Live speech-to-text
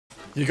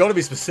You got to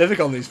be specific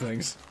on these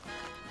things.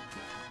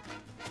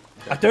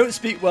 I don't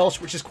speak Welsh,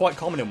 which is quite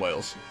common in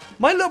Wales.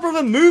 My little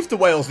brother moved to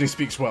Wales and he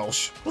speaks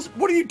Welsh.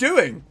 What are you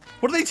doing?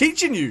 What are they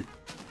teaching you?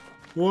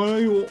 What are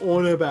you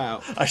on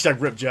about?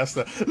 Hashtag rip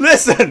Jester.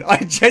 Listen, I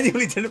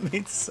genuinely didn't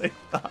mean to say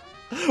that.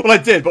 Well, I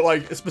did, but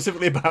like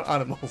specifically about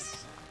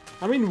animals.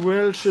 I mean,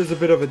 Welsh is a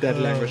bit of a dead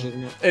language,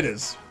 isn't it? It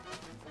is.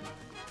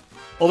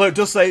 Although it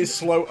does say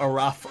slow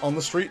Araf on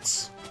the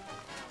streets.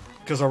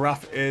 Because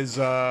Araf is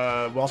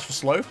Welsh for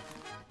slow.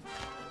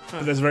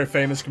 But there's a very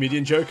famous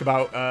comedian joke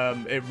about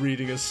it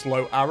reading as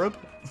slow Arab.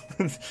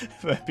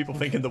 People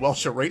thinking the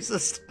Welsh are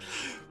racist.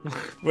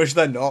 Which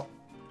they're not.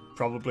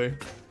 Probably.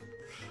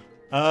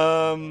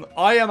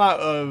 I am out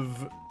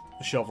of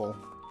shovel.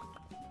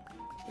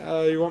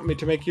 You want me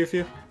to make you a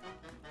few?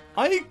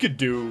 I could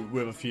do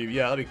with a few.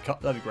 Yeah,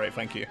 that'd be great.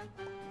 Thank you.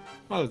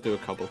 I'll do a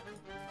couple.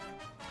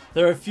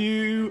 There are a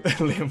few...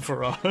 Liam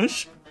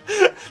Farage.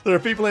 There are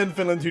people in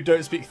Finland who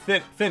don't speak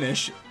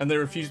Finnish, and they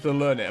refuse to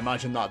learn it.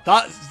 Imagine that.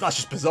 That's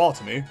just bizarre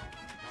to me.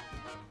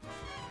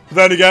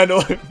 Then again...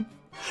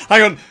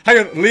 hang on.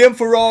 Liam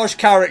Farage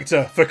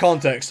character, for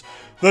context.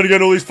 Then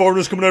again, all these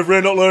foreigners coming over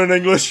here not learning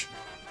English.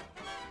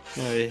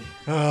 Hey.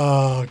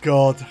 Oh,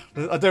 God.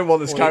 I don't want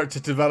this character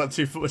to develop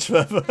too much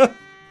further.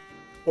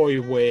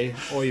 Oi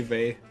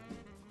vey.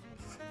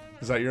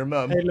 Is that your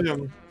mum? Hey,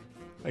 Liam.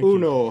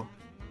 Uno.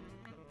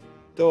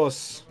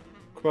 Dos.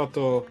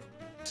 Quattro.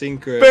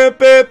 Cinco. Bip,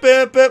 bip,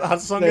 bip, bip.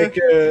 How's the song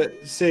go?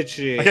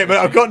 Sicci. Okay, but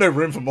I've got no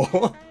room for more.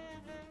 What?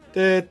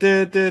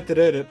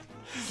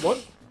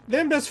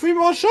 Liam, there's 3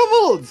 more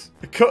shovels!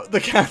 Cut the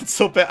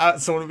cancel bit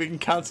out so we can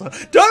cancel.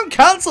 Don't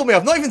cancel me!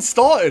 I've not even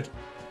started!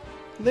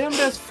 Liam,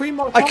 there's 3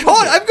 more shovels. I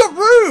can't! I've got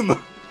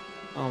room!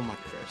 Oh my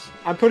Christ.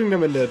 I'm putting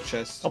them in the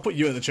chest. I'll put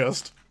you in the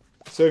chest.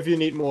 So if you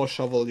need more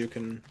shovel, you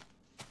can...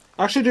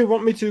 Actually, do you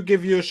want me to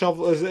give you a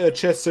shovel, a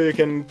chest, so you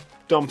can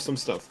dump some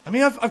stuff? I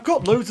mean, I've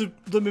got loads of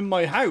them in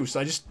my house.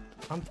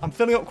 I'm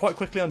filling up quite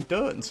quickly on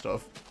dirt and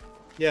stuff.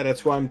 Yeah,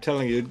 that's why I'm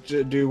telling you.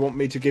 Do you want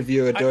me to give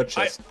you a dirt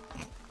chest?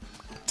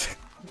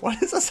 Why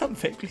does that sound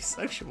vaguely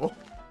sexual?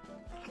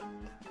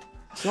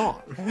 It's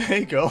not. There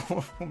you go.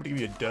 I'm going to give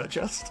you a dirt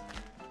chest.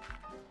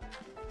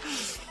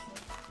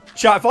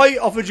 Chat, if I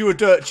offered you a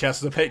dirt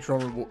chest as a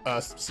Patreon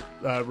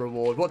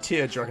reward, what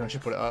tier do you reckon I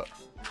should put it at?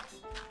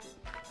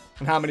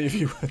 And how many of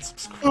you would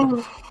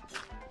subscribe?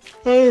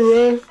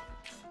 Anyway,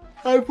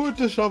 I put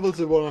the shovels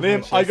in one of my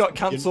chests. I got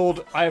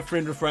cancelled. I have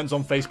 300 friends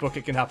on Facebook.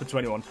 It can happen to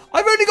anyone.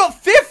 I've only got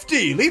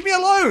 50! Leave me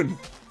alone!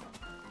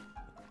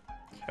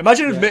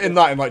 Imagine admitting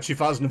that in like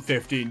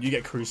 2015. You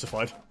get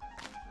crucified.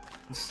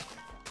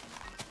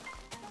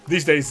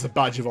 These days it's a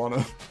badge of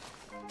honor.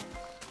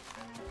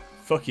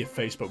 Fuck your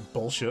Facebook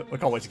bullshit. I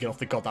can't wait to get off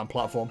the goddamn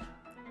platform.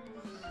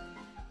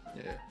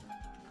 Yeah.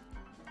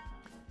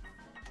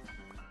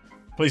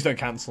 Please don't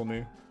cancel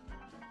me.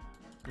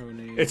 Oh,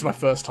 no. It's my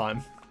first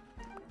time.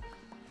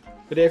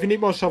 But if you need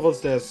more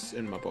shovels, there's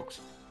in my box.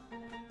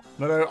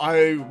 No,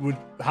 I would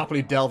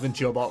happily delve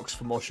into your box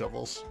for more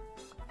shovels.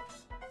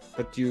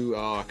 But you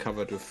are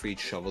covered with 3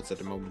 shovels at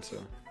the moment, so...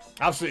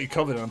 Absolutely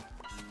covered them.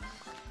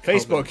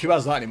 Facebook, who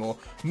has that anymore?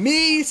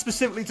 Me,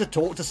 specifically to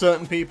talk to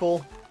certain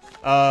people.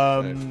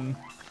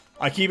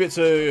 I keep it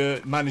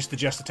to manage the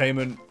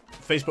Jestertainment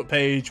Facebook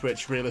page,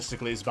 which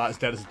realistically is about as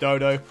dead as a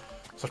dodo.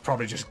 So I'd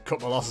probably just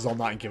cut my losses on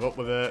that and give up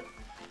with it.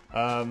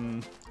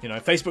 You know,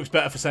 Facebook's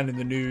better for sending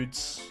the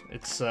nudes.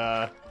 It's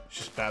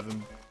just better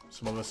than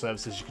some other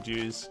services you could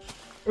use.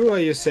 Who are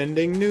you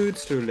sending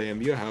nudes to,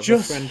 Liam? You have a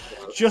friend.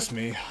 Just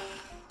me.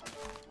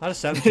 I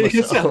just send to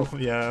myself.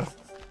 Yeah.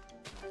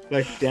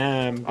 Like,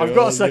 damn. Girl, I've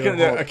got a second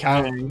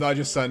account that I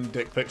just send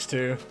dick pics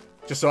to.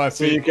 Just so I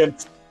feel...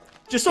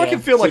 I can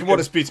feel like what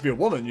it's be to be a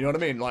woman, you know what I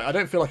mean? Like, I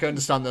don't feel like I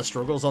understand their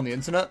struggles on the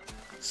internet.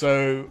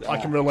 So, I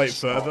can relate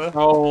further.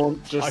 Oh,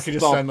 I can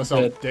just send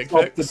myself dick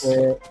pics.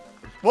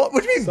 What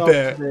do you mean,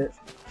 bit?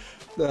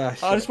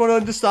 I just want to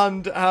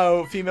understand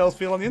how females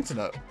feel on the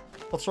internet.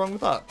 What's wrong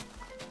with that?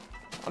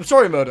 I'm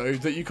sorry, Murdo,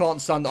 that you can't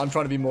stand that I'm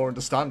trying to be more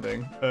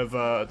understanding of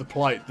the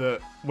plight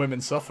that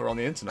women suffer on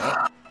the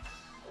internet.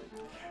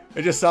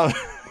 It just sounds...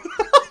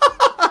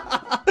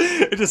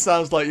 It just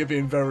sounds like you're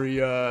being very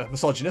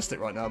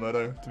misogynistic right now,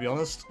 Murdo, to be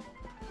honest.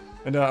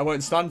 And I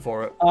won't stand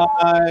for it.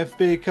 I've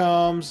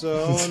become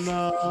so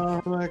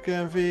numb, I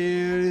can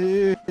feel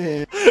you.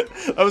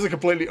 That was a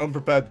completely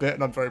unprepared bit,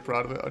 and I'm very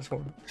proud of it. I just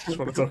want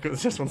to talk.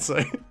 Just want to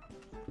say.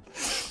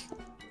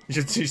 You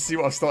should see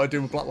what I've started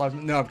doing with Black Lives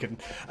Matter. No, I'm kidding.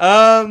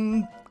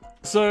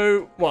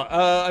 So, what?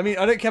 I mean,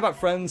 I don't care about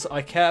friends.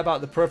 I care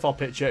about the profile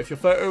picture. If your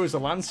photo is a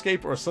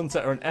landscape or a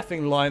sunset or an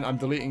effing lion, I'm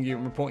deleting you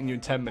and reporting you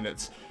in 10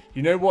 minutes.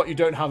 You know what you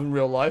don't have in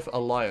real life? A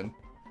lion.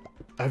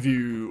 Have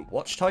you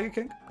watched Tiger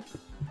King?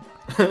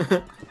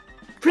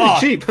 Pretty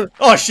cheap.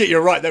 Oh shit,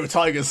 you're right. They were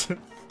tigers.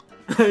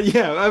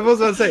 Yeah, I was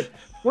gonna say.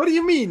 What do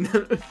you mean?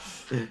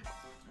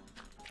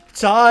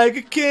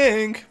 Tiger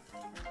King.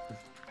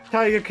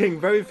 Tiger King,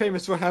 very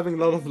famous for having a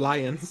lot of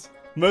lions.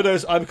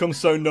 Murdo's I Become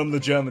So Numb, the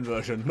German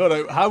version.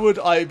 Murdo, how would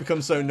I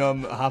Become So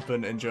Numb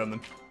happen in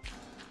German?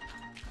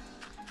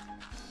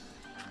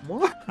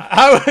 What?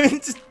 How?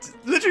 Just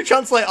literally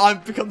translate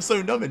I've become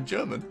so numb in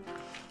German.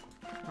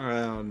 I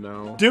don't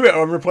know. Do it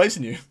or I'm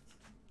replacing you.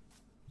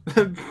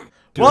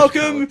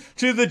 Welcome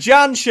to the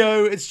Jan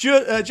show. It's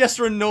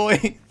Jester and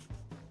Noi.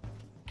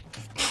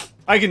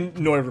 I can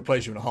Noi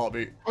replace you in a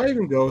heartbeat. I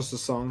even goes the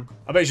song.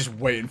 I bet he's just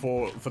waiting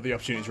for the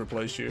opportunity to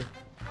replace you.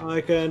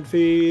 I can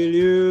feel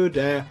you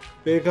there,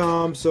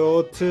 become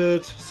so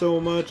tit, so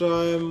much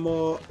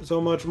more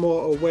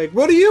awake.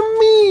 What do you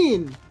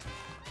mean?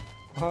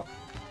 Huh?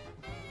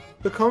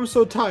 Become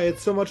so tired,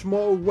 so much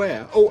more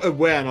aware. Oh,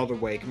 aware, not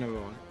awake. Never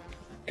mind.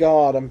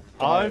 God, I'm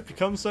tired. I've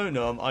become so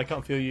numb. I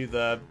can't feel you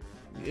there.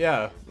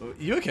 Yeah,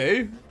 you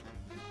okay?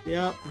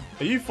 Yeah.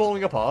 Are you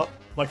falling apart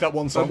like that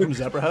one song from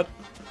Zebrahead?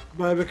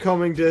 By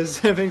becoming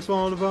this, everything's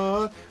falling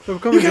apart. By You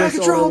becoming can't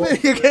this, control me.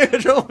 You can't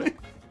control me.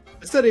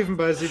 Is that even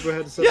by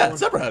Zebrahead? Yeah,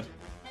 Zebrahead.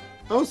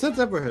 Oh, is that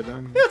Zebrahead?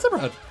 Yeah,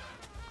 Zebrahead.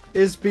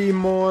 Is be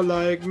more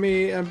like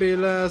me and be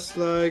less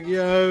like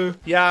you.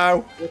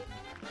 Yow.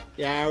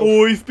 Yeah.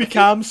 I've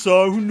become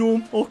so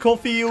numb. I can't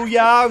feel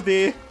yow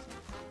there.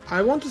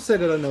 I want to say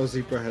that I know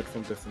Zebrahead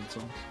from different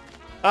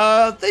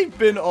songs. They've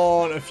been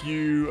on a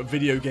few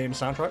video game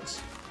soundtracks.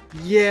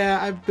 Yeah,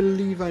 I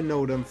believe I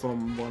know them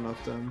from one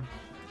of them.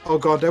 Oh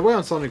god, they were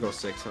on Sonic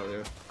 06, hell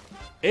yeah.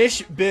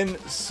 Ich bin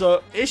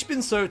so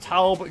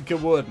taub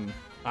geworden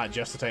at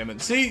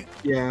Jestertainment. See,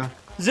 Yeah.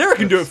 Zero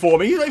can do it for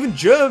me. He's not even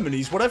German.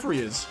 He's whatever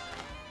he is.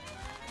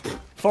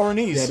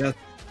 Foreignese. Yeah,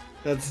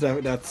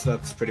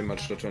 that's pretty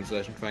much the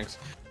translation, thanks.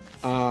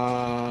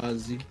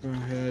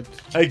 Zebrahead.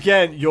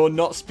 Again, you're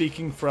not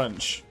speaking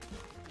French.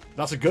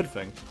 That's a good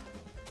thing.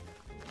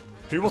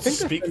 Who wants to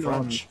speak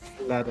French?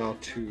 Ladder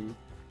 2.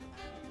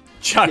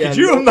 Chad, Yeah, could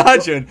you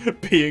imagine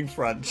being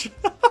French?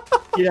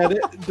 Yeah,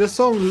 the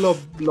song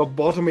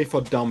Lobotomy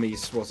for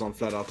Dummies was on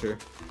Flat Out 2.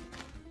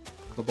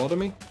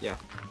 Lobotomy? Yeah.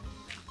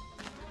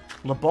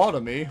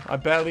 Lobotomy? I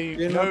barely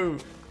You know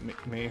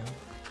me.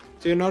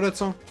 Do you know that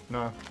song?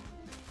 No.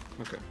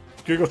 Okay.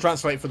 Google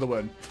Translate for the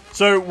win.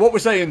 So, what we're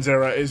saying,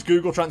 Zera, is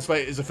Google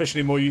Translate is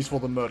officially more useful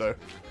than Murdo.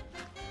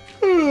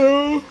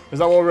 Is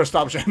that what we're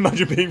establishing?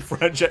 Imagine being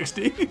French,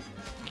 XD.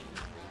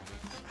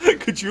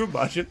 Could you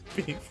imagine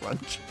being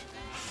French?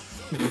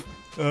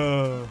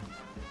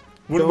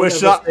 Wouldn't wish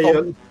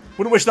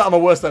that on my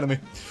worst enemy.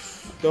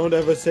 Don't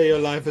ever say your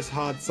life is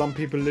hard. Some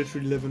people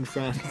literally live in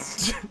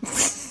France.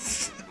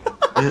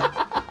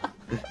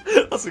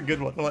 That's a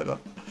good one. I like that.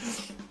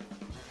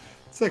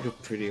 It's like a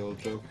pretty old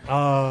joke.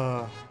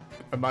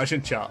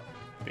 Imagine chat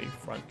being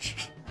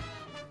French.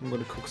 I'm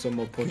gonna cook some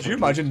more punch. Could you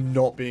imagine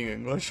not being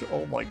English?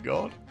 Oh my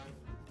god.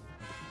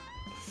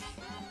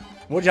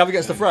 What do you have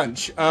against the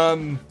French?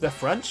 They're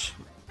French?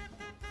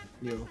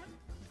 Yo.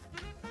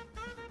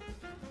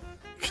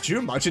 Could you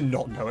imagine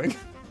not knowing?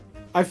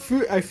 I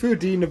threw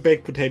Dean a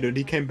baked potato and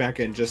he came back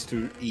in just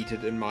to eat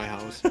it in my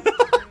house.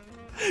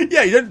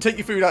 Yeah, you don't take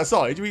your food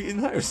outside, you eat it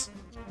in the house.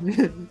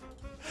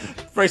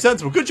 Very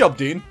sensible. Good job,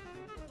 Dean.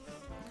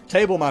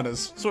 Table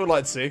manners. That's what we'd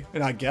like to see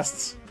in our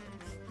guests.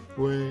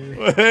 Way.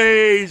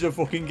 Hey, he's a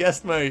fucking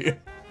guest, mate.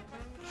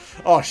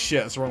 Oh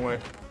shit, that's the wrong way.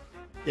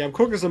 Yeah, I'm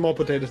cooking some more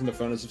potatoes in the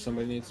furnace if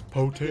somebody needs.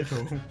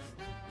 Potato.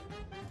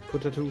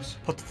 Potatoes.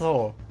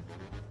 Potato.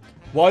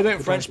 Why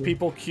don't French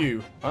people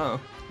queue? Oh.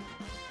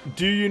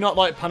 Do you not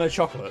like pan of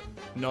chocolate?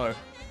 No.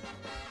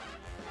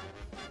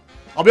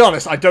 I'll be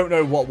honest, I don't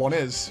know what one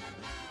is.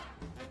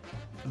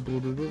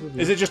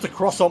 Is it just a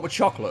croissant with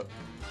chocolate?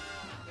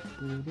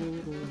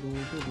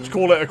 Just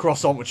call it a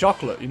croissant with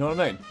chocolate, you know what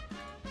I mean?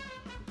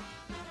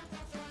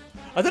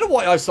 I don't know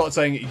why I've started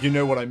saying you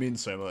know what I mean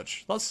so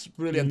much. That's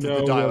really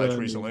entered the dialect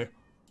recently.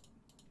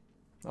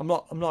 I'm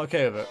not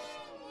okay with it.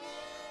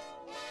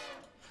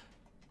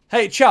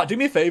 Hey, chat, do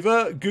me a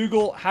favor.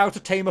 Google how to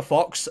tame a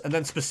fox, and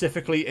then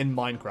specifically in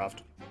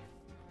Minecraft.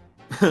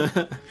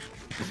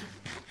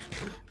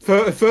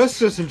 First,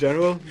 just in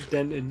general,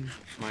 then in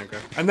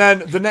Minecraft. And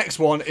then the next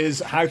one is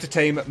how to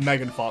tame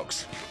Megan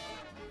Fox.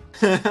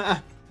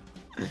 I'm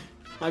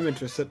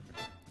interested.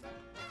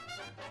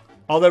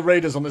 Are there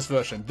raiders on this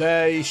version?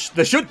 There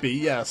should be,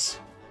 yes.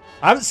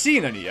 I haven't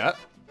seen any yet,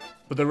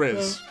 but there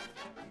is.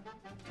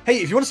 Hey,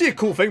 if you want to see a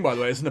cool thing, by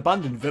the way, it's an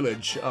abandoned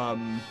village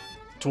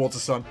towards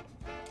the sun.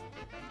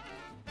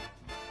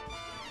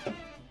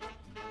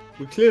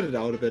 We cleared it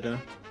out a bit, huh?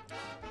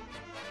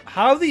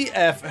 How the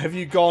F have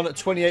you gone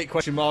 28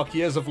 question mark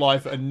years of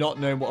life and not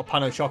known what a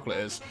pan of chocolate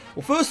is?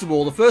 Well, first of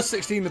all, the first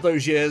 16 of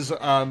those years,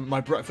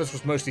 my breakfast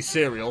was mostly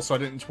cereal, so I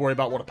didn't worry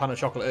about what a pan of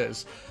chocolate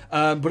is.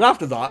 But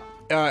after that,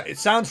 it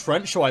sounds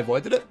French, so I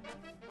avoided it.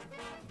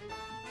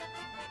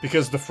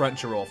 Because the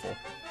French are awful.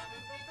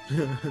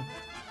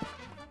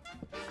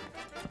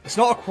 It's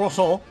not a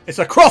croissant, it's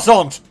a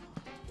croissant!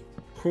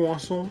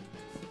 Croissant?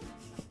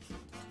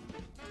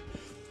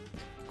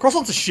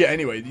 Croissants are shit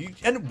anyway, you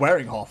end up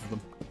wearing half of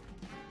them.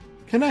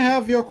 Can I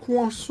have your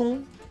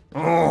croissant?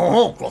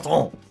 Oh,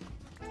 croissant!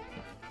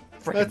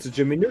 That's a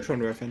Jimmy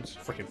Neutron reference.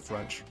 Freaking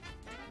French.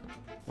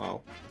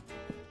 Wow.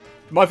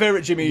 My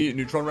favourite Jimmy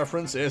Neutron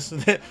reference is,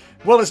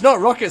 well, it's not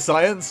rocket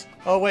science.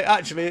 Oh wait,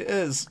 actually it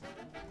is.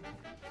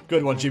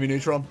 Good one, Jimmy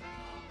Neutron.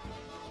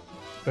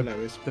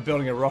 Hilarious. They're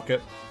building a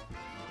rocket.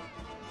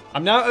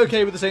 I'm now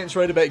okay with the Saints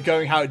Row debate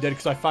going how it did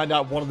because I found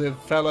out one of the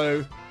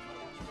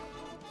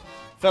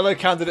fellow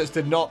candidates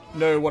did not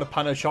know what a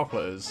pan of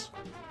chocolate is.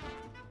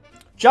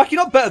 Jack,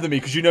 you're not better than me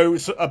because you know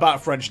about a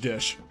French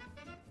dish.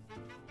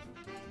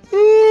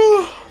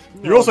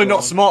 You're also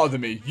not smarter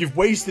than me. You've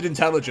wasted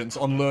intelligence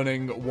on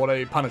learning what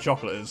a pan of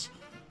chocolate is.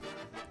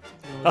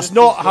 That's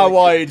not how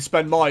I'd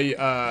spend my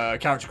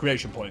character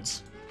creation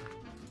points.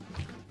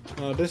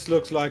 This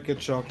looks like a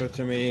chocolate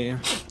to me.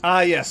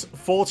 Ah, yes.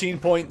 14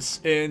 points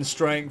in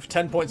strength,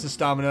 10 points in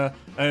stamina,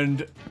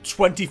 and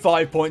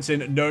 25 points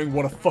in knowing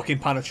what a fucking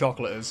pan of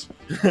chocolate is.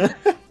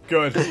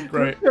 Good.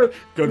 Great. Good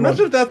one.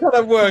 Imagine if that's how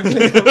that works.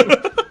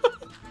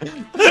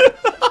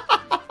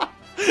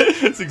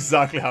 That's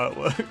exactly how it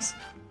works.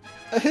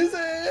 Is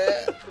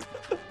it?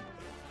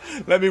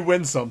 Let me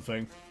win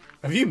something.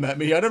 Have you met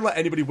me? I don't let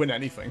anybody win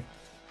anything.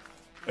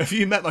 Have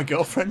you met my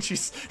girlfriend?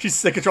 She's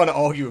sick of trying to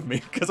argue with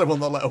me because I will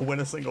not let her win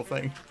a single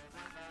thing.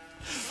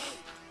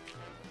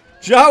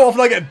 Do you know how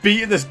often I get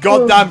beat in this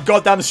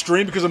goddamn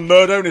stream because of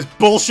Murdo and his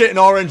bullshit in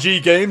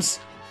RNG games?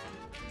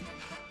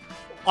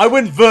 I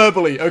win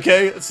verbally,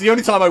 okay? It's the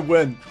only time I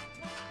win.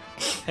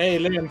 Hey,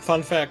 Liam,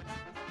 fun fact.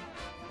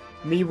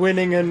 Me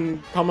winning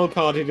in Pummel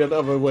Party that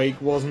other week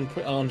wasn't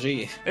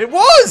RNG. It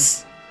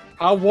was!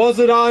 How was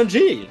it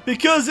RNG?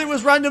 Because it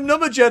was random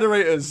number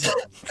generators.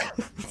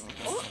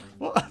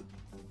 What?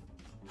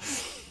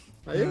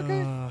 Are you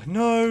okay?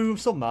 No, I'm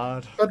still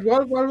mad. But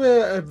while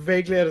we're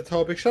vaguely at a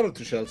topic, shout out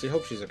to Chelsea.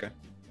 Hope she's okay.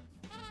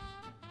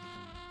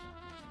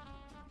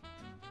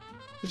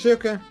 Is she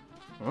okay?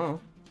 Oh.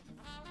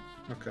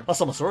 Okay. Last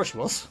time I saw her, she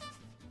was.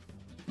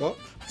 What?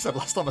 I said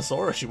last time I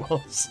saw her, she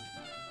was.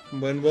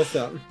 When was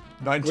that?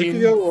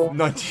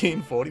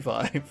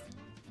 1945.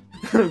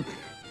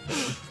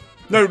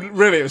 No,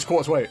 really, it was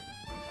quarters weight.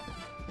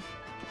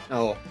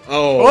 Oh.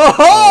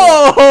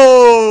 Oh!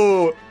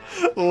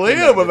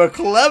 Liam with a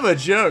clever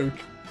joke.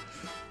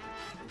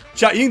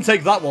 Chat, you can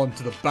take that one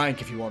to the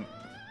bank if you want.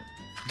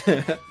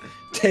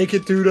 Take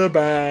it to the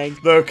bank.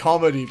 The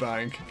comedy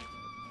bank.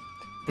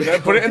 But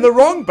don't put it in the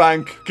wrong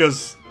bank,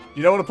 because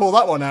you don't want to pull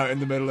that one out in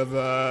the middle of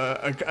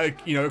a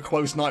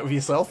close night with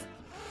yourself.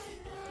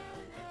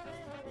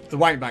 The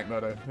wank bank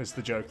murder is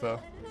the joke, though.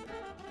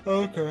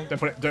 Okay.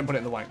 Don't put it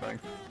in the wank bank.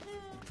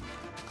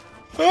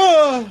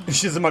 Ah!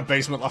 She's in my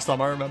basement last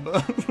time I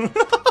remember.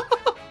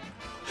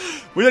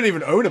 We don't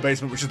even own a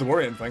basement, which is the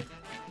worrying thing.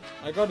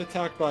 I got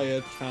attacked by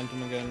a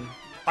phantom again.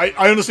 I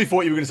honestly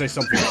thought you were going to say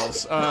something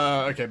else.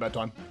 Okay,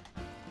 bedtime.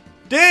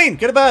 Dean,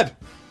 get to bed!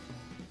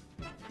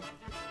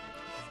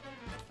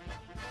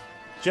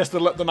 Just to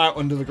let them out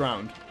under the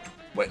ground.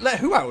 Wait, let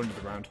who out under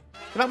the ground?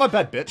 Get out my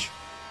bed, bitch.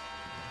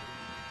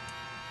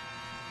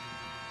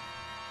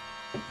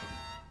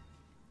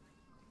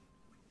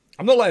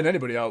 I'm not letting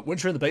anybody out.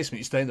 Once you're in the basement,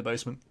 you stay in the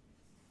basement.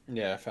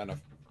 Yeah, fair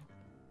enough.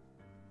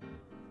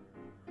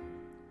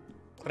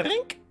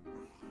 Rink?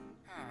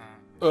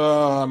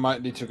 I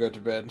might need to go to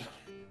bed.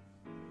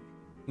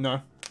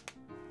 No.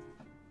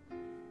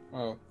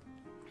 Oh.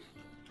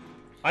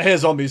 I hear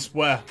zombies.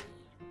 Where?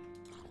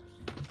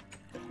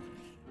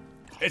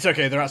 It's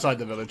okay, they're outside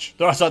the village.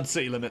 They're outside the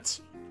city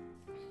limits.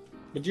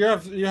 But you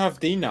have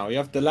Dean now. You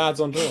have the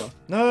lads on tour.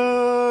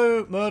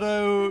 No,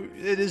 Murdo,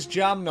 it is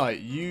jam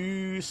night.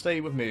 You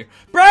stay with me.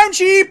 Brown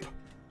sheep!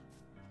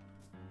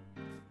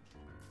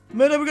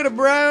 Murdo, we got a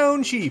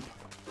brown sheep.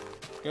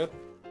 Good.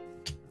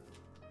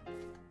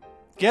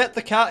 Get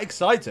the cat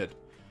excited.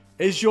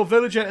 Is your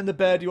villager in the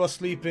bed you are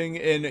sleeping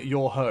in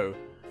your hoe?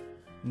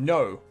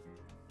 No.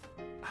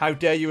 How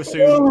dare you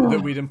assume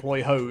that we'd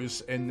employ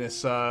hoes in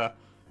this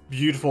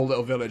beautiful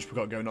little village we've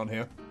got going on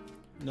here?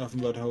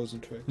 Nothing but hoes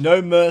and twigs.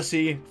 No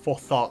mercy for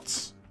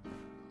thoughts.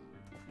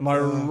 Am I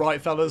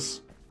right,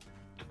 fellas?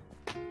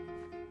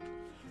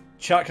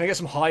 Chat, can I get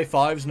some high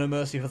fives? No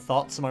mercy for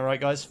thoughts. Am I right,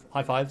 guys?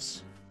 High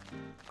fives.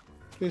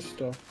 Please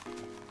stop.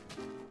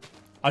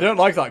 I don't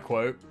like that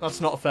quote.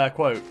 That's not a fair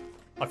quote.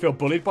 I feel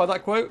bullied by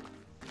that quote.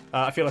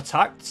 I feel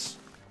attacked.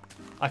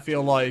 I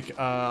feel like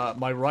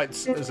my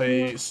rights as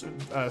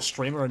a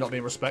streamer are not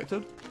being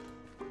respected.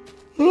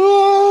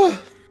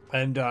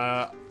 And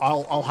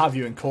I'll have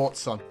you in court,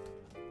 son.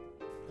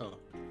 Oh.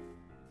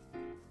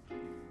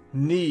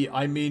 Knee,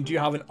 I mean, do you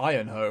have an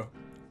iron hoe?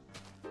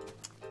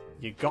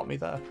 You got me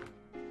there.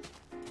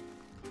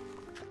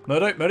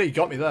 Murdo, you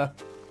got me there.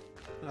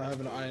 I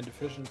have an iron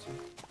deficiency.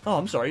 Oh,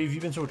 I'm sorry. Have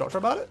you been to a doctor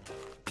about it?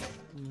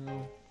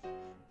 No.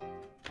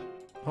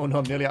 Oh no,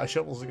 I'm nearly out of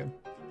shovels again.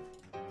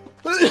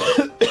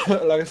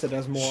 Like I said,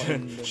 there's more.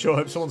 Sure,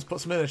 hope someone's put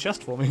some in a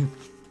chest for me.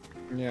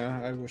 Yeah,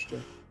 I wish to.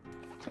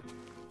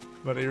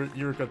 But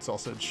you're a good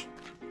sausage.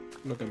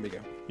 Look at me go.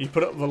 You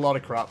put up with a lot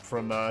of crap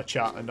from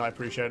chat, and I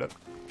appreciate it.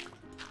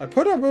 I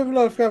put up with a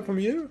lot of crap from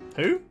you.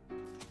 Who?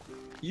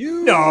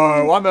 You.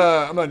 No,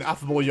 I'm an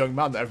affable young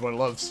man that everyone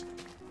loves.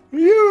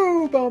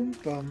 You bum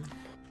bum.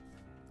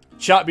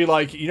 Chat be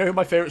like, you know who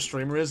my favorite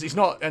streamer is? He's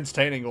not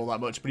entertaining all that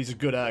much, but he's a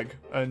good egg,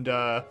 and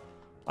I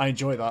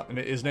enjoy that. And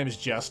his name is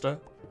Jester.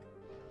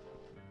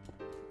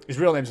 His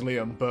real name's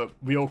Liam, but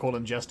we all call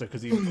him Jester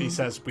because he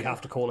says we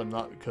have to call him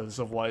that because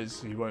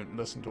otherwise he won't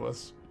listen to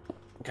us.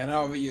 Can I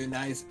offer you a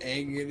nice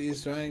egg in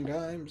these trying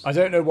times? I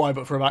don't know why,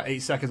 but for about 8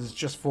 seconds,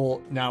 just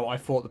for now, I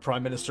thought the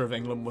Prime Minister of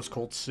England was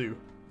called Sue.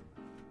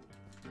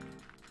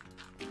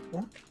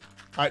 What?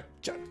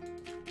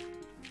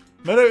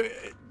 No,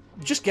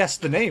 just guess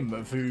the name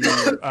of who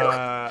put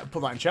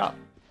that in chat.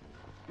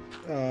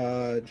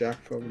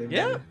 Jack probably.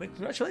 Yeah,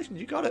 congratulations,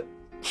 you got it.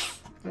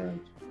 Yeah.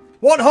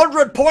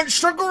 100 points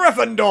to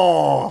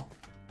Gryffindor!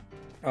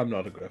 I'm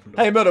not a Gryffindor.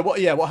 Hey, Murder, what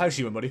house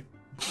are you in, buddy?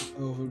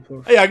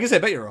 Hufflepuff. Hey, I guess I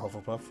bet you're a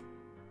Hufflepuff.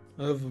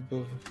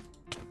 Hufflepuff.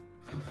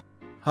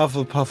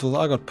 Hufflepuffle,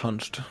 I got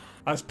punched.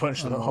 I just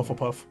punched the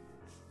Hufflepuff.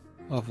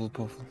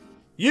 Hufflepuffle.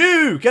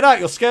 You! Get out,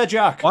 you'll scare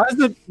Jack! Why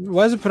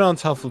is it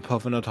pronounced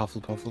Hufflepuff and not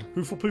Hufflepuffle?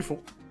 Hooflepoofle.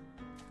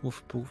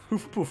 Woofpoof.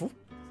 Hooflepoofle.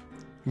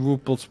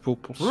 Rooples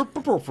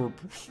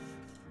pooples.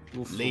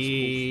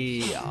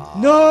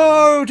 Liam.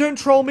 No! Don't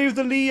troll me with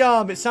the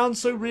Liam! It sounds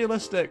so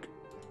realistic.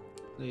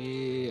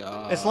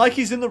 Liam. It's like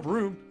he's in the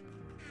room.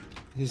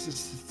 It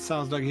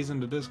sounds like he's in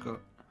the Discord.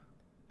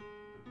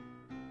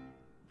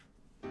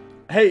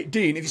 Hey,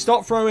 Dean, if you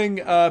start throwing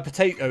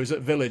potatoes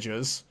at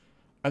villagers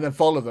and then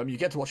follow them, you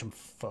get to watch them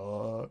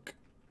fuck.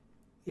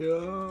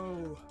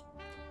 Yo.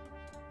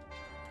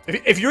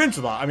 If you're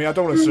into that, I mean, I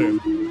don't want to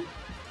assume.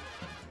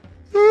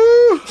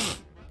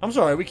 I'm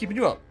sorry, are we keeping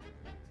you up?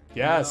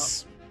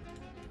 Yes.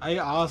 I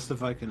asked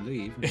if I can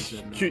leave. And he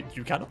said no.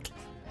 You cannot.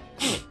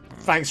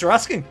 Thanks for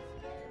asking.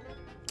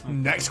 Okay.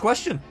 Next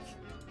question.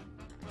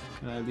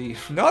 Can I leave?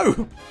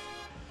 No.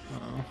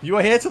 You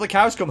are here till the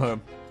cows come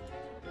home.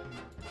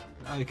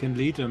 I can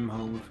lead them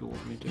home if you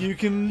want me to. You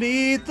can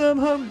lead them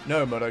home.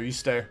 No, Moto, you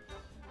stay.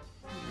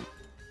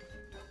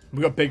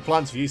 We got big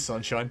plans for you,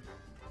 sunshine.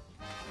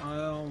 I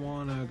don't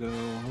wanna go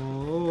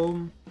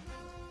home.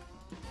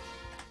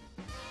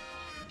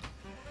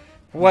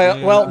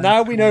 Well,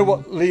 now we know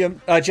what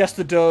Liam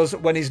Jester does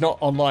when he's not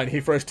online.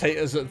 He throws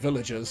taters at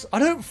villagers. I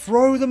don't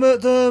throw them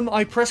at them.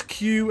 I press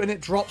Q and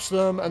it drops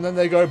them, and then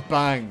they go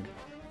bang.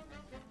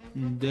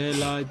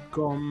 Daylight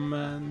come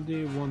and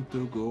they want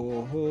to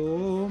go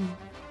home.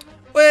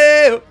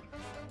 Way.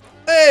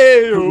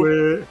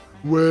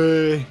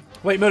 Way.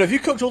 Wait, Moto, have you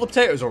cooked all the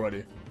potatoes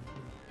already?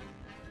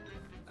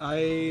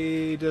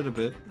 I did a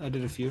bit. I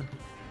did a few.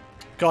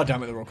 God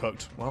damn it, they're all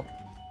cooked. Well.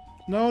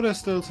 No, there's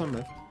still some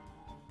left.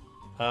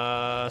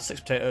 6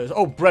 potatoes.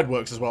 Oh, bread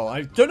works as well.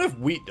 I don't know if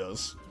wheat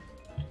does.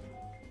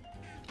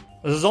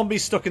 There's a zombie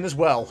stuck in this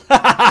well.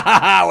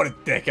 What a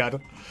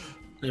dickhead.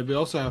 Yeah, we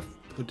also have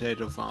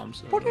potato farms.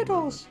 So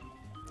potatoes.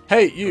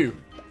 Hey, you.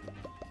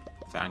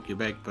 Thank you,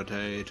 baked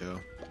potato.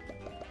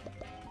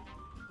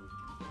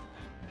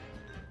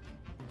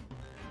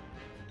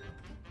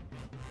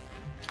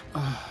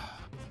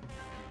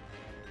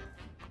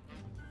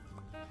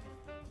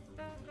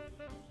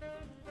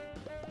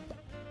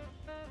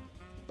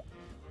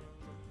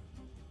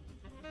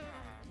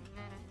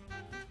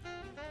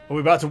 Are we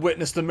about to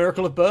witness the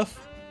miracle of birth?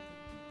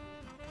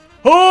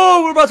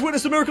 Oh, we're about to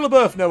witness the miracle of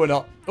birth. No, we're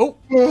not. Oh,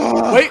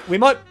 wait, we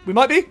might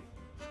be.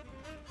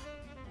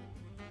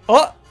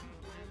 Oh,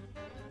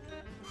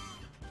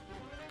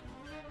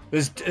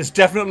 there's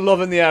definite love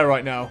in the air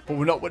right now, but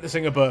we're not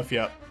witnessing a birth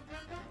yet.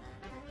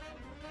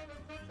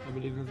 I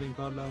believe in a thing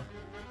called love.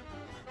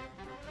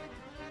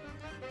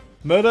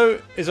 Murdo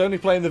is only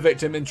playing the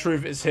victim. In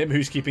truth, it's him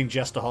who's keeping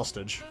Jester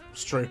hostage.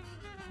 It's true.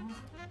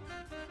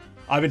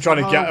 I've been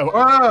trying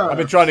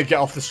to get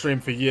off the stream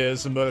for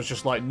years, and Murdo's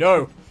just like,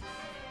 no,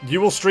 you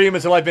will stream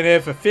until I've been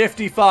here for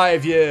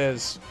 55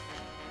 years.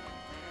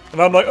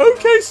 And I'm like,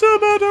 okay, Sir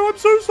Murdo, I'm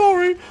so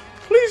sorry.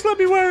 Please let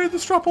me wear the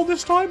strap-on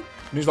this time.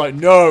 And he's like,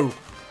 no,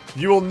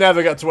 you will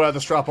never get to wear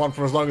the strap-on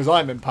for as long as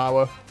I'm in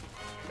power.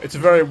 It's a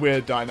very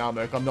weird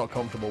dynamic. I'm not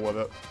comfortable with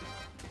it.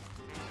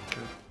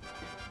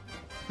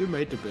 You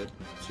made the bid.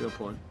 It's your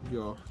point.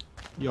 Your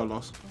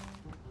loss.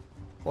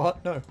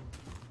 What? No.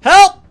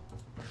 Help!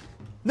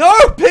 No,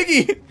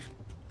 piggy!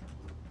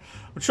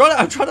 I'm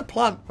trying to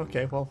plant.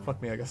 Okay, well,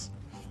 fuck me, I guess.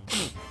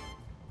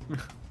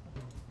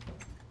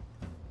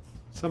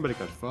 Somebody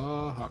got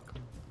fucked.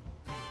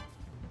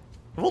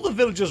 Have all the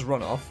villagers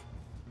run off?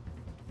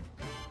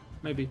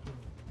 Maybe.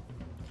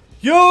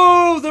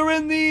 Yo, they're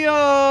in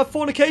the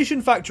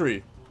fornication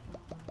factory.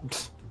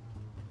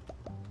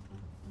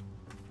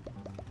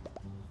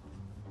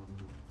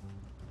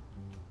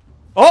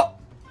 Oh!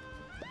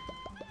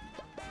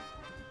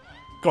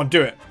 Go on,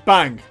 do it.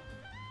 Bang.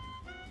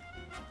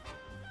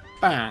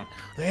 Bang.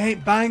 They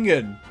ain't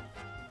banging.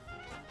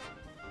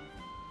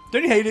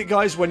 Don't you hate it,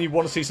 guys, when you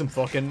want to see some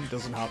fucking? It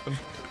doesn't happen.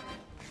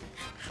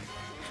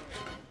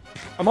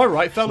 Am I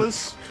right,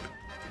 fellas?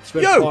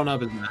 Yo!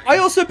 I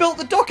also built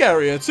the dock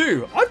area,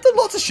 too. I've done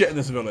lots of shit in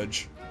this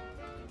village.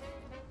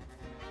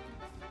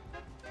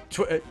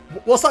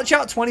 What's that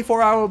chat?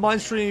 24-hour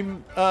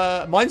Mindstream?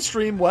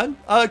 Mindstream when?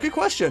 Good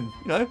question.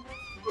 You know,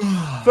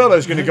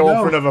 Furlough's going to go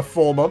on for another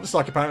 4 months,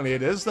 like apparently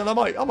it is. Then I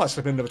might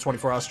slip into a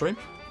 24-hour stream.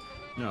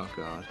 Oh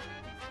god.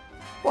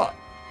 What?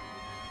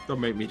 Don't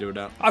make me do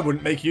that. I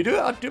wouldn't make you do it.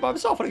 I'd do it by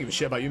myself. I don't give a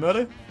shit about you,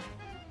 Murdo.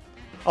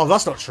 Oh,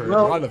 that's not true.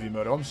 Well, I love you,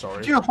 Murdo. I'm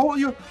sorry. You're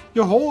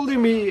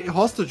holding me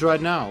hostage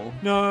right now.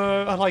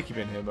 No, I like you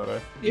being here,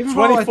 Murdo. Even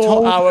though I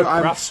told 24-hour you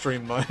craft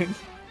stream mine.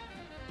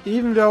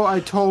 Even though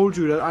I told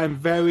you that I'm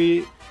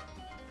very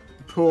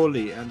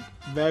poorly and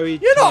very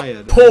You're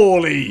tired. not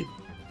poorly.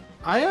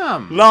 I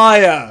am.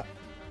 Liar.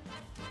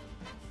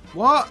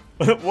 What?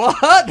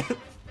 What?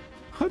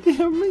 What do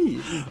you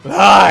mean?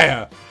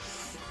 Liar.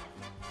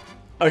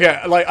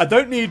 Okay, like, I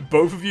don't need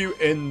both of you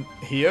in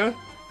here.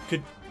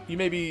 Could you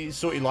maybe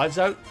sort your lives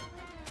out?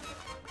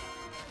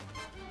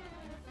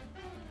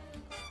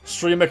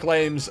 Streamer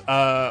claims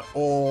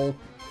all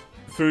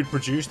food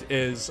produced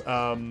is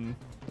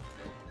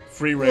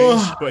free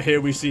range, but here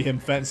we see him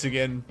fencing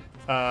in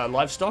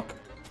livestock.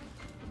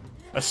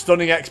 A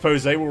stunning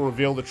expose will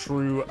reveal the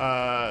true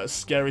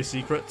scary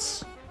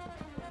secrets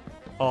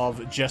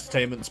of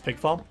Jestertainment's pig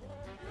farm.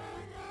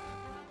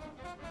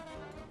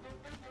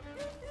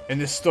 In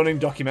this stunning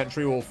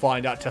documentary, we'll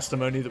find out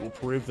testimony that will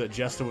prove that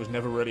Jester was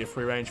never really a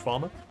free-range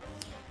farmer.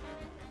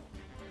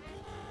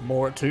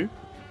 More at 2.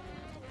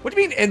 What do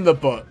you mean in the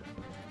butt?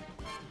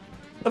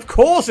 Of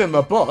course in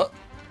the butt!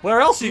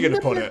 Where else are you going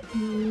to put it?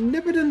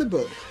 Nip it in the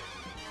butt.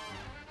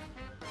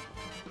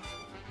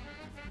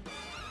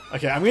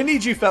 Okay, I'm going to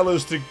need you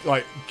fellas to,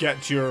 like,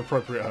 get to your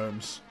appropriate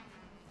homes.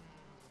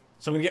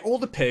 So I'm going to get all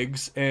the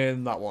pigs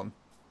in that one.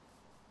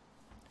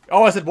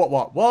 Oh, I said what?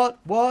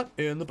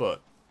 In the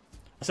butt.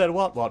 I said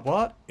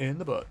what? In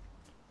the butt.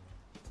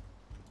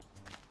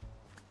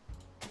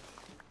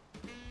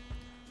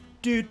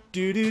 Do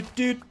do do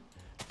do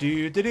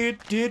do do do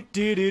do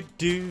do do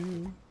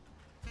do.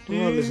 I'm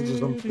gonna listen to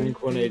some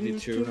Blink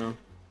 182 now.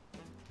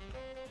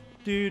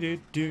 Do do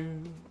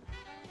do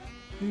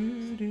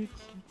do do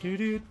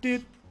do do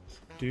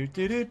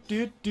do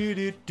do do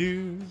do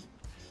do.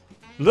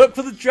 Look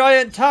for the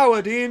giant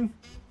tower, Dean.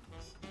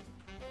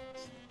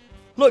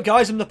 Look,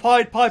 guys, I'm the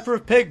Pied Piper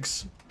of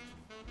pigs.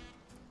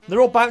 They're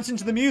all bouncing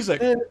to the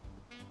music.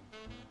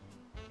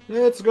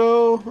 Let's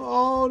go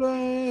all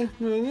day.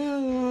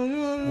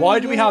 Why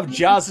do we have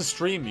jazz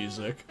stream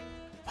music?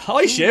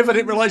 Hi, Shiv. I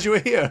didn't realize you were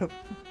here.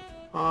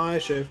 Hi,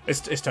 Shiv.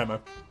 It's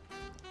Tomo.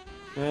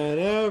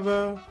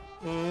 Whenever.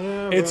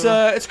 It's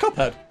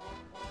Cuphead.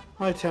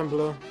 Hi,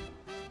 Templar.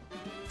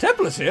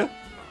 Templar's here.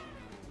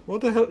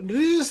 What the hell? Did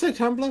you just say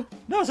Templar?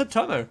 No, I said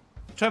Tomo.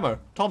 Tomo.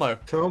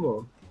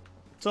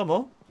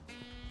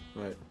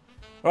 Right.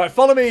 Alright,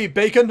 follow me,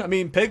 bacon. I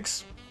mean,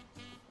 pigs.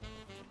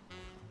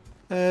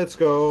 Let's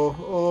go.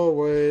 Oh,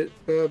 wait.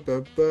 Ba,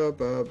 ba, ba,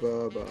 ba,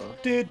 ba,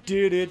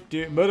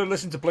 ba. Murder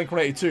listened to Blink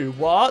 182.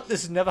 What?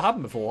 This has never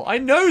happened before. I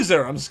know,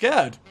 Zero. I'm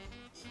scared.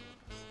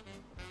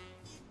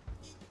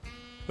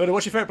 Murder,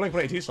 what's your favourite Blink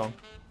 182 song?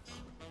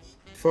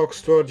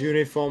 Foxtrot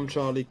Uniform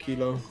Charlie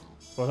Kilo.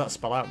 What does that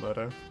spell out,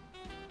 Murder?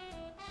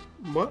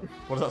 What?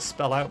 What does that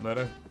spell out,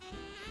 Murder?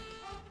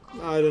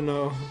 I don't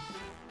know.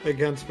 I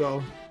can't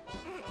spell.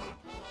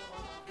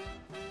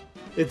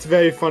 It's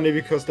very funny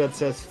because that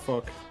says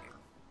fuck.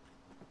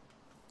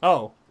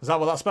 Oh, is that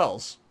what that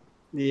spells?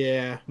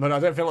 Yeah. No, I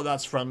don't feel like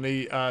that's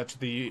friendly to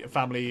the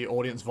family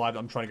audience vibe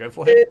I'm trying to go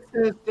for here. It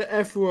says the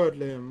F word,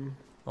 Liam.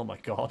 Oh my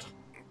god.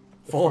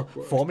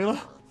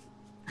 Formula?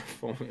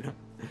 Formula.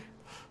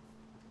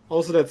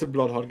 Also, that's a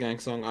Bloodhot Gang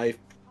song. I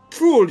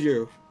fooled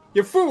you.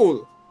 You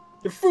fool.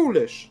 You're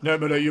foolish. No,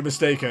 you're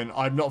mistaken.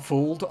 I'm not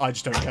fooled. I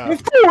just don't care. You're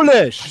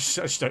foolish.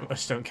 I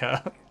just don't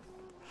care.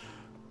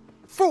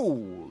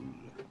 Fool.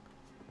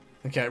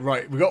 Okay,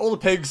 right. We got all the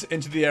pigs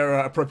into the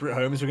appropriate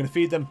homes. We're going to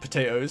feed them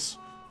potatoes.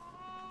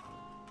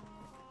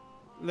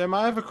 Liam,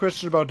 I have a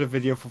question about the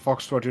video for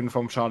Foxtrot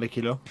Uniform Charlie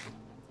Kilo.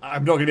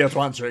 I'm not going to be able to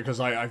answer it because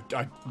I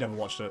never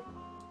watched it.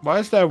 Why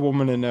is there a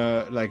woman in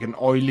a, like an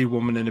oily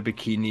woman in a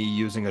bikini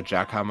using a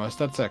jackhammer? Is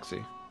that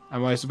sexy?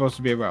 Am I supposed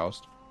to be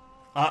aroused?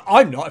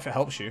 I'm not, if it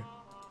helps you.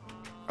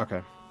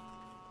 Okay.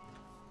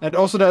 And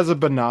also there's a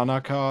banana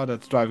car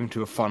that's driving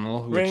to a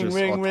funnel, which is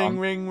ring.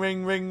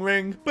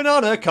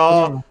 Banana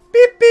car. Oh.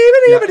 Beep, beep,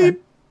 beep,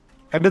 beep.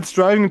 And it's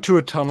driving to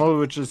a tunnel,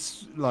 which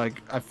is,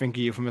 like, I think a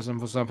euphemism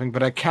for something,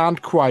 but I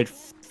can't quite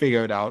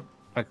figure it out.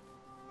 Like,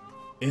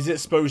 is it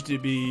supposed to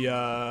be,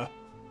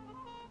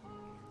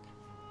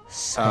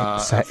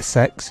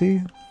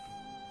 sexy?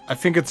 I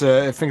think it's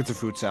a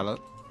fruit salad.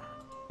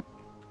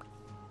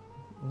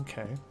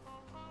 Okay.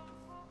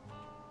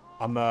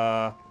 And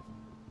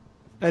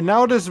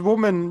now this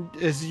woman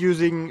is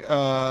using,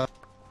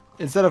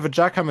 instead of a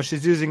jackhammer,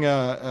 she's using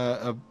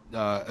a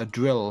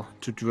drill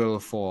to drill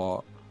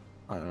for,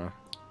 I don't know,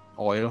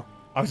 oil.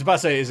 I was about to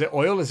say, is it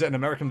oil? Is it an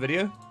American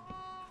video?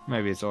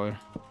 Maybe it's oil.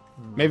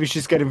 Maybe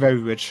she's getting very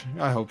rich.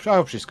 I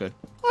hope she's good.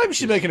 I hope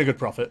she's making a good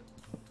profit.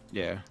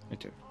 Yeah, me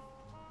too.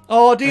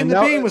 Oh, Dean And the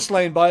now- Bean was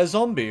slain by a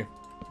zombie.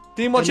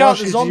 Dean, watch And now out,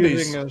 the she's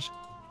zombies.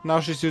 Now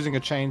she's using a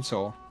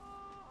chainsaw.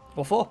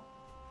 What for?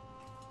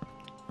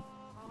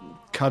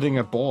 Cutting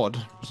a board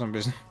for some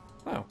reason.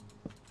 Oh.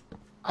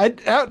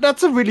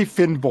 That's a really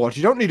thin board.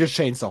 You don't need a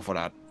chainsaw for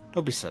that.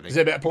 Don't be silly. Is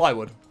it a bit of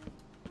plywood?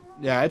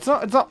 Yeah, it's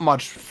not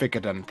much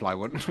thicker than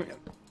plywood.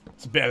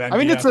 It's a bit of MDF. I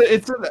mean,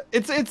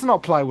 it's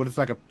not plywood. It's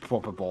like a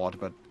proper board,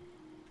 but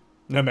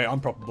No, mate, I'm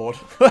proper bored.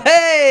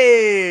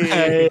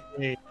 Hey!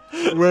 Hey.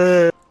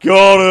 Where?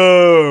 Got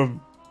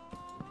him!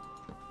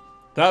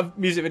 That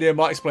music video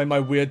might explain my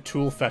weird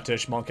tool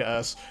fetish, Monka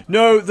S.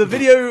 No, the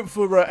video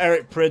for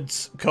Eric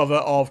Prid's cover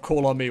of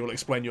Call on Me will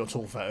explain your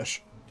tool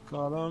fetish.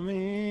 Call on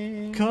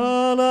me.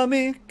 Call on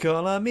me,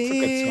 call on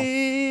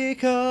me,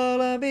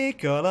 call on me,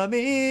 call on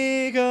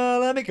me,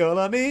 call on me, call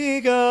on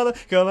me,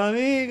 call on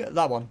me.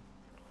 That one.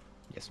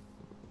 Yes.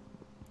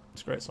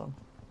 It's a great song.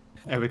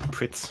 Eric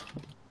Pritz.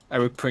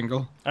 Eric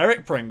Pringle.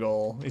 Eric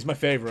Pringle. He's my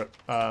favourite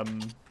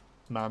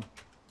man.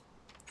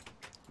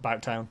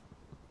 About town.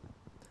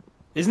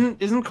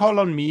 Isn't Call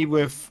on Me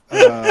with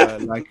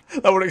like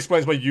That one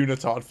explains my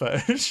unitard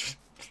fetish.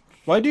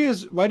 why do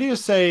you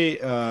say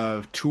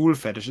tool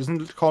fetish?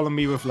 Isn't it Call on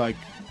Me with like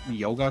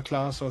yoga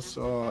class or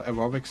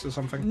aerobics or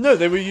something? No,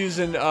 they were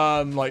using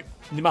like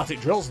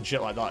pneumatic drills and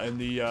shit like that in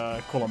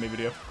the Call on Me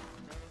video.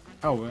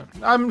 Oh, well,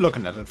 I'm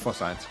looking at it for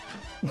science.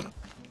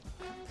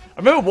 I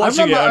remember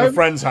watching it at a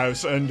friend's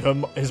house and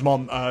his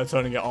mom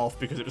turning it off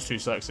because it was too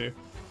sexy.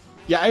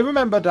 Yeah, I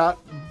remember that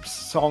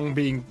song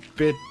being a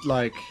bit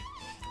like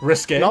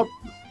Risque. not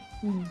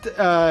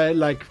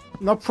like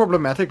not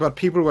problematic, but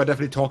people were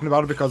definitely talking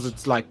about it because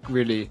it's like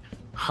really,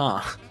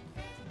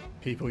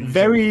 People using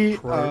very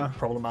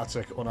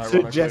problematic,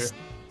 unironically.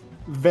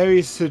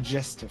 Very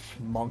suggestive.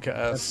 Monka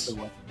That's S.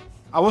 the word.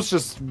 I was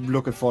just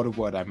looking for the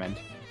word I meant.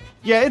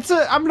 Yeah,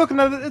 I'm looking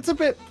at it. It's a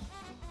bit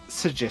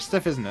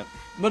suggestive, isn't it?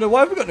 No, why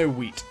have we got no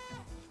wheat?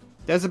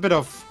 There's a bit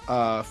of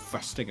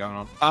frosting going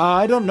on.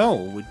 I don't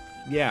know.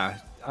 Yeah,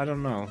 I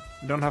don't know.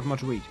 We don't have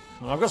much wheat.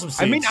 Well, I've got some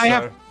seeds. I mean, I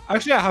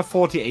have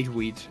 48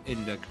 wheat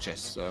in the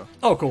chest. So.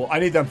 Oh, cool. I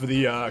need them for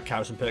the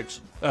cows and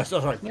pigs.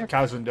 Sorry, Yeah.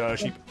 cows and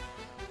sheep.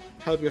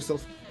 Help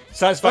yourself.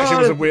 Satisfaction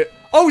was a weird.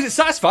 Oh, is it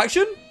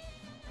satisfaction?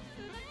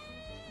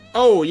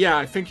 Oh yeah,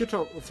 I think you're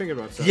thinking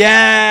about that.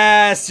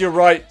 Yes, you're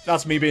right.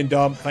 That's me being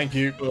dumb. Thank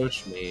you.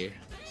 Push me.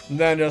 And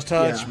then just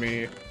touch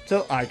me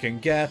till I can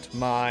get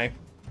my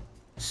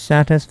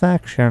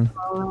satisfaction.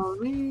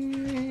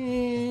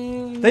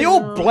 They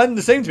all blend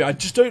the same to me. I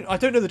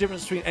don't know the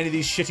difference between any of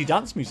these shitty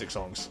dance music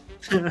songs.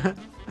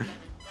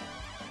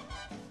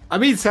 I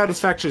mean,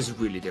 satisfaction is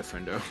really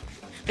different though.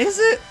 Is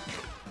it?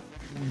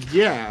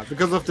 Yeah,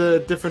 because of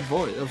the different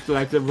voice, of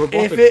like the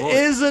robotic If it voice.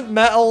 isn't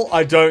metal,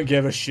 I don't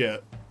give a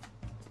shit.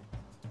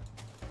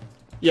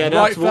 Yeah, Right,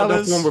 that's one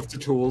fellas? with the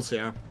tools,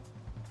 yeah.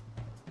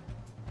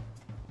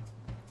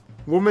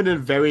 Woman in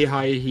very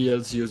high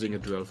heels using a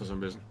drill for some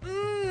reason.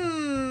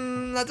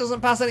 That doesn't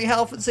pass any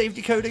health and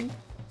safety coding.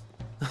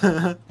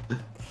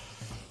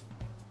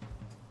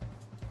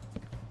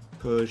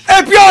 Push.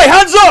 FBI,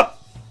 hands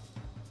up!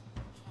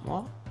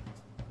 What?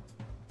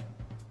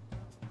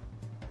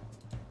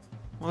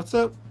 What's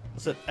up? I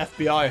said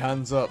FBI,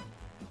 hands up.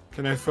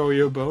 Can I throw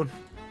you a bone?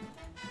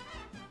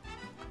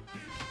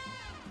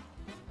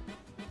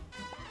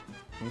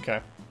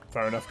 Okay,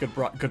 fair enough. Good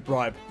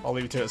bribe. I'll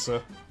leave you to it,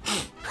 sir.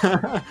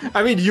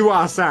 I mean, you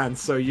are Sans,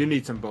 so you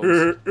need some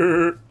bones.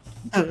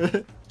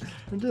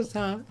 Just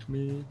help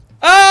me.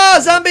 Ah,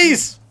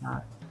 zombies!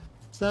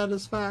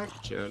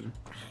 Satisfaction.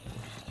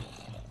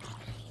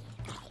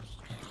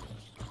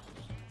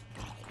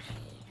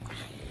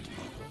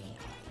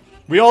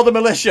 We are the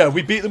militia.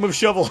 We beat them with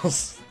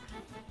shovels.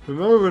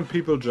 Remember when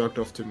people jerked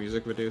off to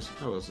music videos?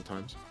 That was the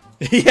times.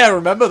 Yeah,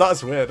 remember?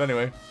 That's weird.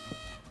 Anyway.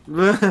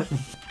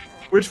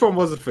 Which one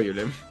was it for you,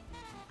 Lim?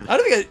 I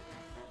don't think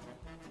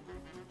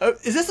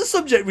is this a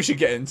subject we should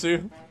get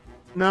into?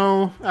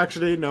 No,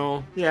 actually,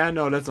 no. Yeah,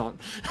 no, let's not.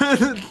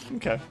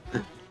 Okay.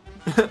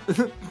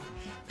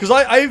 Because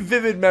I have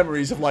vivid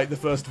memories of, like, the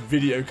first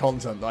video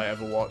content I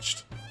ever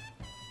watched.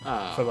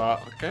 For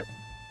that. Okay.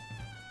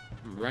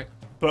 Right.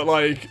 But,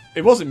 like,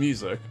 it wasn't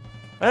music.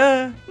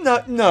 No,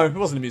 it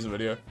wasn't a music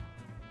video.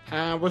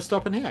 We're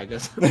stopping here, I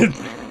guess.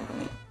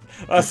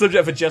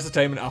 Subject for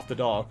Jessitainment After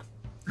Dark.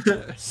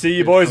 See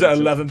you boys at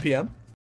 11 PM.